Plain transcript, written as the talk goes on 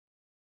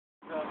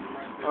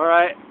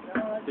Alright.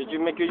 Did you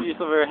make good use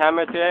of your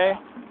hammer today?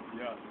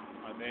 Yes,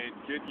 I made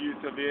good use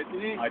of it.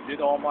 I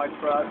did all my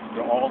trucks.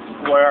 They're all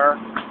square,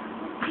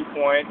 2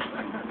 points.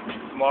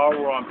 Tomorrow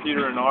we're on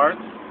Peter and Art,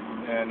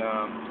 and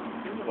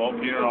well,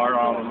 Peter and Art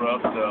are on the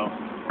roof, so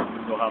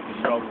they'll have to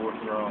shovel with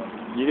their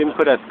own. You didn't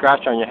put a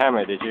scratch on your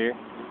hammer, did you?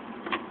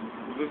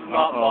 Well, this is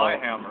not my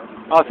hammer.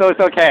 Oh, so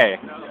it's okay.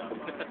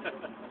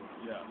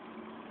 Yeah.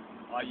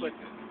 I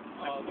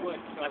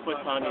put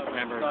Tanya's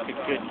hammer to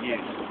good use.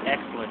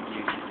 Excellent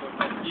use.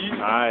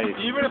 Nice.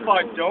 Even if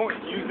I don't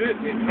use it,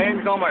 it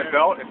hangs on my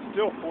belt. It's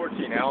still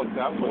 14 ounces.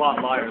 That's a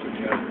lot lighter than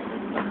the other.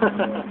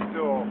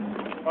 Still,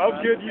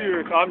 of good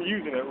use. I'm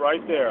using it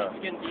right there.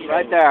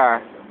 Right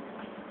there.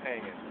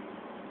 Hanging.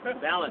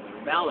 Balance.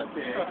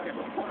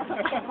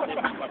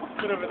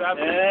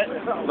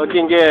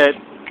 Looking good.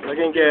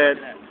 Looking good.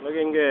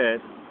 Looking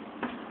good.